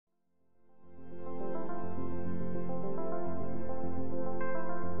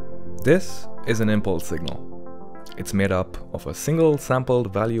This is an impulse signal. It's made up of a single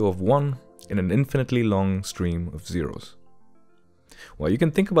sampled value of 1 in an infinitely long stream of zeros. Well, you can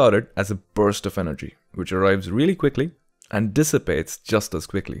think about it as a burst of energy, which arrives really quickly and dissipates just as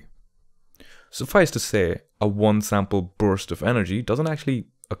quickly. Suffice to say, a one-sample burst of energy doesn't actually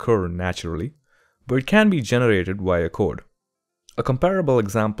occur naturally, but it can be generated via code. A comparable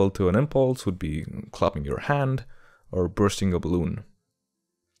example to an impulse would be clapping your hand or bursting a balloon.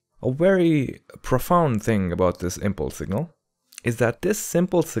 A very profound thing about this impulse signal is that this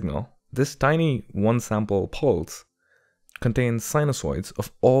simple signal, this tiny one-sample pulse, contains sinusoids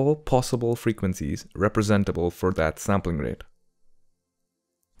of all possible frequencies representable for that sampling rate.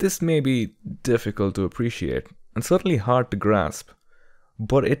 This may be difficult to appreciate and certainly hard to grasp,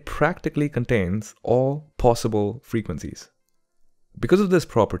 but it practically contains all possible frequencies. Because of this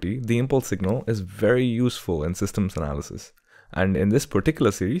property, the impulse signal is very useful in systems analysis, and in this particular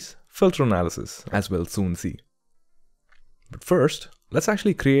series, filter analysis, as we'll soon see. But first, let's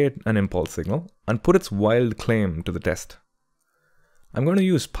actually create an impulse signal and put its wild claim to the test. I'm going to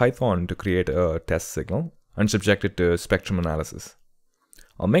use Python to create a test signal and subject it to spectrum analysis.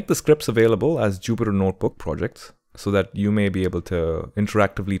 I'll make the scripts available as Jupyter Notebook projects so that you may be able to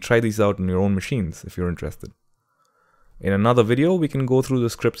interactively try these out on your own machines if you're interested. In another video, we can go through the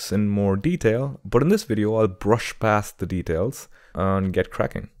scripts in more detail, but in this video, I'll brush past the details and get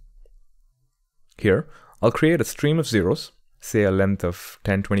cracking. Here, I'll create a stream of zeros, say a length of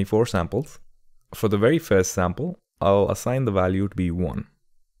 1024 samples. For the very first sample, I'll assign the value to be 1.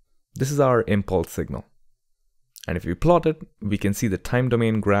 This is our impulse signal. And if we plot it, we can see the time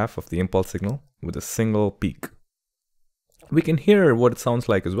domain graph of the impulse signal with a single peak. We can hear what it sounds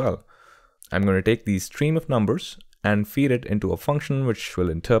like as well. I'm going to take the stream of numbers and feed it into a function which will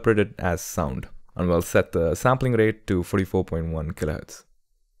interpret it as sound. And we'll set the sampling rate to 44.1 kHz.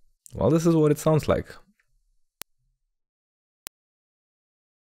 Well, this is what it sounds like.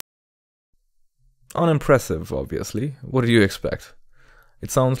 Unimpressive, obviously. What do you expect? It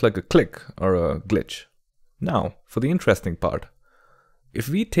sounds like a click or a glitch. Now, for the interesting part. If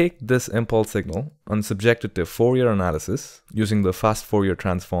we take this impulse signal and subject it to Fourier analysis using the fast Fourier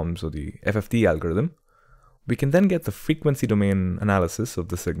transforms or the FFT algorithm, we can then get the frequency domain analysis of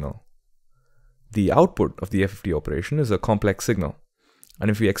the signal. The output of the FFT operation is a complex signal.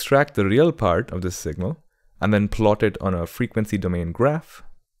 And if we extract the real part of this signal and then plot it on a frequency domain graph,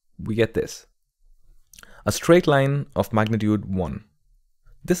 we get this. A straight line of magnitude 1.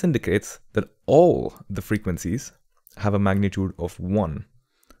 This indicates that all the frequencies have a magnitude of 1,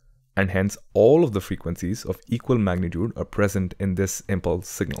 and hence all of the frequencies of equal magnitude are present in this impulse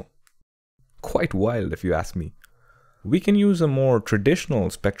signal. Quite wild if you ask me. We can use a more traditional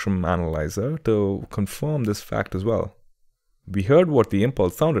spectrum analyzer to confirm this fact as well. We heard what the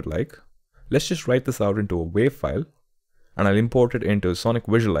impulse sounded like. Let's just write this out into a wave file, and I'll import it into Sonic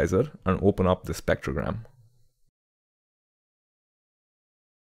Visualizer and open up the spectrogram.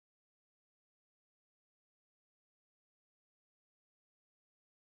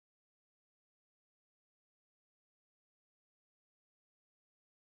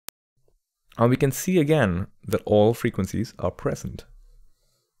 And we can see again that all frequencies are present.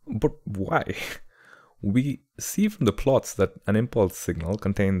 But why? We see from the plots that an impulse signal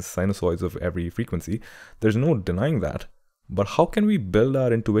contains sinusoids of every frequency. There's no denying that. But how can we build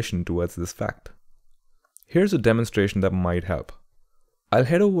our intuition towards this fact? Here's a demonstration that might help. I'll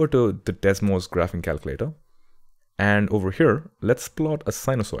head over to the Desmos graphing calculator. And over here, let's plot a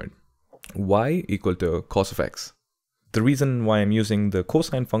sinusoid. Y equal to cos of x. The reason why I'm using the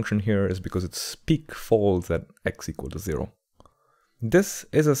cosine function here is because its peak falls at x equal to 0. This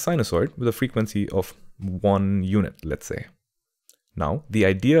is a sinusoid with a frequency of 1 unit, let's say. Now, the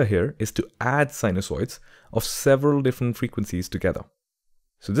idea here is to add sinusoids of several different frequencies together.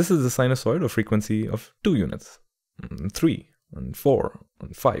 So this is the sinusoid of frequency of 2 units, and 3, and 4,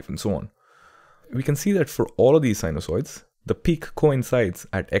 and 5, and so on. We can see that for all of these sinusoids, the peak coincides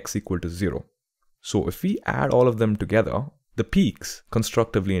at x equal to 0. So if we add all of them together, the peaks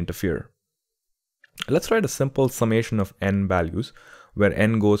constructively interfere. Let's write a simple summation of n values, where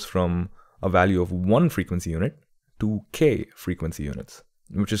n goes from a value of 1 frequency unit to k frequency units,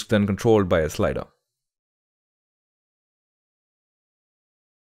 which is then controlled by a slider.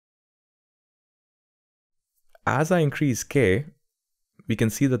 As I increase k, we can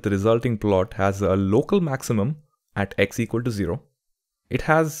see that the resulting plot has a local maximum at x equal to 0. It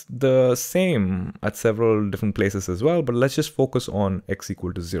has the same at several different places as well, but let's just focus on x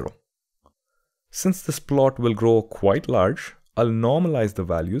equal to 0. Since this plot will grow quite large, I'll normalize the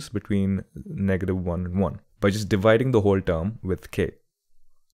values between -1 and 1 by just dividing the whole term with k.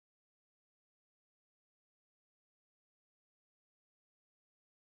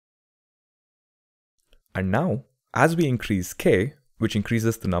 And now, as we increase k, which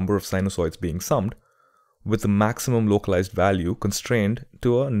increases the number of sinusoids being summed, with the maximum localized value constrained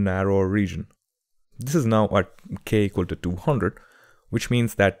to a narrower region. This is now at k equal to 200, which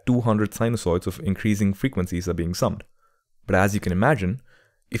means that 200 sinusoids of increasing frequencies are being summed. But as you can imagine,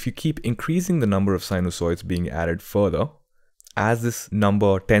 if you keep increasing the number of sinusoids being added further, as this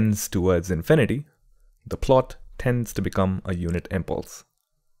number tends towards infinity, the plot tends to become a unit impulse.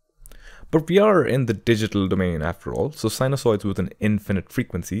 But we are in the digital domain after all, so sinusoids with an infinite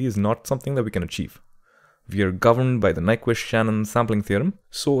frequency is not something that we can achieve. We are governed by the Nyquist-Shannon sampling theorem,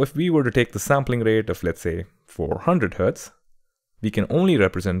 so if we were to take the sampling rate of, let's say, 400 Hz, we can only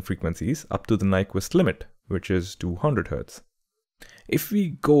represent frequencies up to the Nyquist limit, which is 200 Hz. If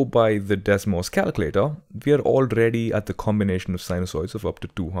we go by the Desmos calculator, we are already at the combination of sinusoids of up to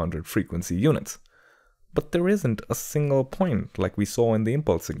 200 frequency units. But there isn't a single point like we saw in the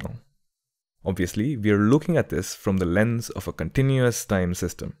impulse signal. Obviously, we are looking at this from the lens of a continuous time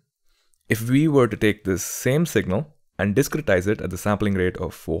system. If we were to take this same signal and discretize it at the sampling rate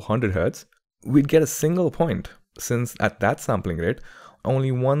of 400 Hz, we'd get a single point, since at that sampling rate,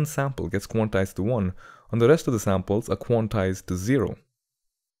 only one sample gets quantized to 1, and the rest of the samples are quantized to 0.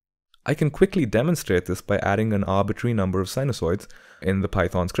 I can quickly demonstrate this by adding an arbitrary number of sinusoids in the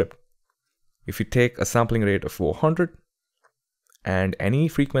Python script. If you take a sampling rate of 400 and any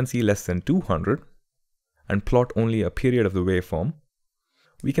frequency less than 200 and plot only a period of the waveform,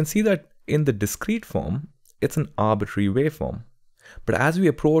 we can see that in the discrete form, it's an arbitrary waveform. But as we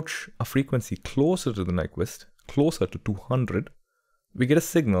approach a frequency closer to the Nyquist, closer to 200, we get a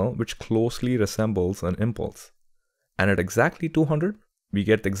signal which closely resembles an impulse. And at exactly 200, we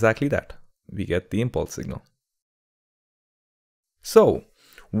get exactly that. We get the impulse signal. So,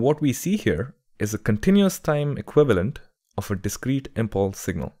 what we see here is a continuous time equivalent of a discrete impulse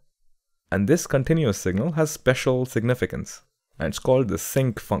signal. And this continuous signal has special significance, and it's called the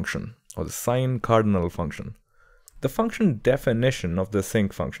Sinc function, or the sine cardinal function. The function definition of the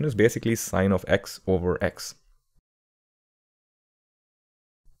Sinc function is basically sine of x over x.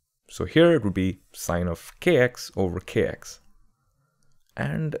 So here it would be sine of kx over kx.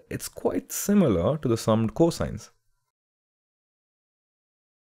 And it's quite similar to the summed cosines.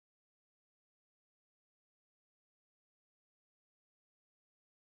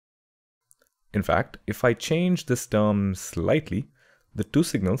 In fact, if I change this term slightly, the two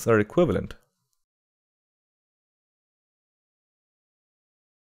signals are equivalent.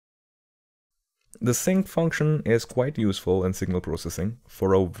 The Sinc function is quite useful in signal processing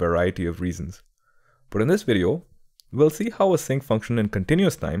for a variety of reasons. But in this video, we'll see how a Sinc function in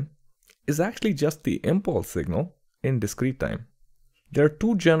continuous time is actually just the impulse signal in discrete time. There are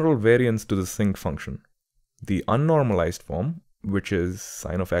two general variants to the Sinc function. The unnormalized form, which is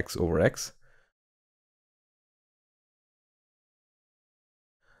sine of x over x,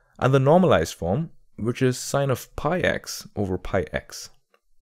 and the normalized form, which is sine of pi x over pi x.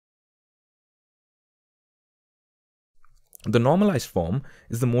 The normalized form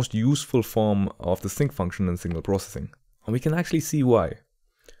is the most useful form of the Sinc function in signal processing, and we can actually see why.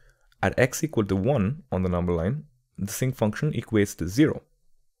 At x equal to 1 on the number line, the Sinc function equates to 0.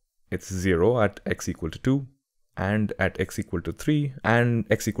 It's 0 at x equal to 2, and at x equal to 3, and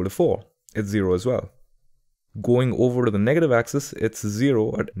x equal to 4, it's 0 as well. Going over to the negative axis, it's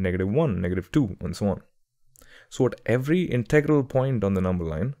 0 at -1, -2, and so on. So at every integral point on the number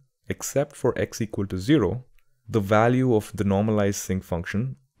line, except for x equal to 0, the value of the normalized Sinc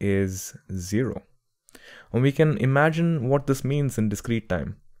function is 0. And we can imagine what this means in discrete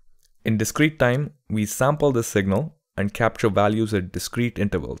time. In discrete time, we sample this signal and capture values at discrete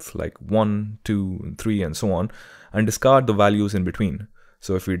intervals like 1, 2, 3, and so on, and discard the values in between.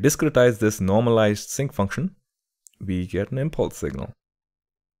 So if we discretize this normalized Sinc function, we get an impulse signal.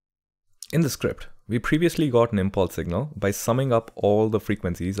 In the script, we previously got an impulse signal by summing up all the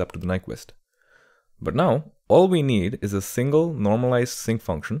frequencies up to the Nyquist. But now, all we need is a single normalized Sinc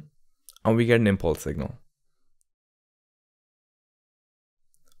function, and we get an impulse signal.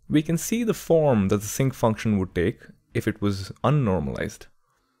 We can see the form that the Sinc function would take if it was unnormalized.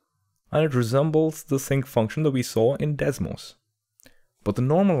 And it resembles the Sinc function that we saw in Desmos. But the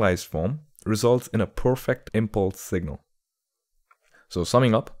normalized form results in a perfect impulse signal. So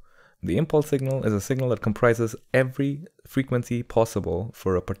summing up, the impulse signal is a signal that comprises every frequency possible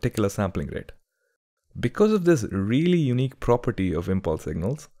for a particular sampling rate. Because of this really unique property of impulse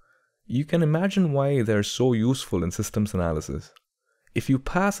signals, you can imagine why they're so useful in systems analysis. If you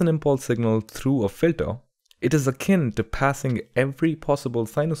pass an impulse signal through a filter, it is akin to passing every possible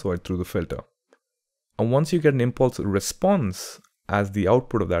sinusoid through the filter. And once you get an impulse response as the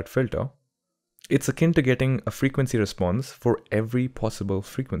output of that filter, It's akin to getting a frequency response for every possible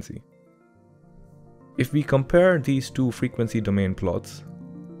frequency. If we compare these two frequency domain plots,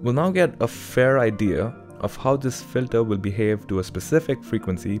 we'll now get a fair idea of how this filter will behave to a specific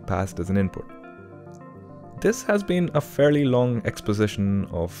frequency passed as an input. This has been a fairly long exposition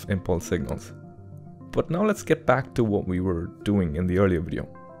of impulse signals. But now let's get back to what we were doing in the earlier video.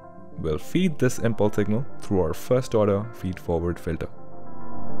 We'll feed this impulse signal through our first order feed-forward filter.